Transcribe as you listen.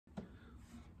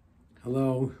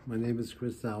Hello, my name is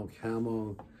Chris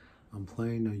Alcamo. I'm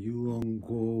playing a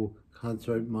Yulong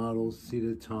concert model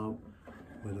cedar top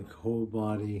with a cold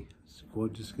body. It's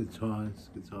gorgeous guitars,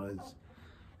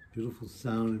 beautiful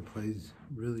sound. It plays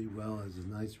really well, has a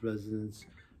nice resonance,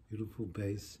 beautiful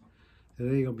bass.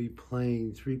 Today I'll be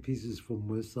playing three pieces from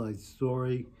West Side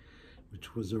Story,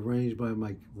 which was arranged by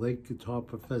my late guitar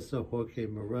professor, Jorge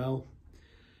Morel.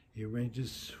 He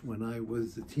arranges when I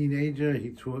was a teenager.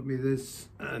 He taught me this,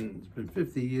 and it's been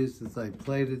 50 years since I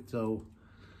played it, so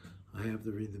I have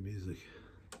to read the music.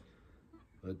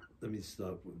 But let me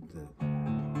start with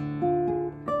that.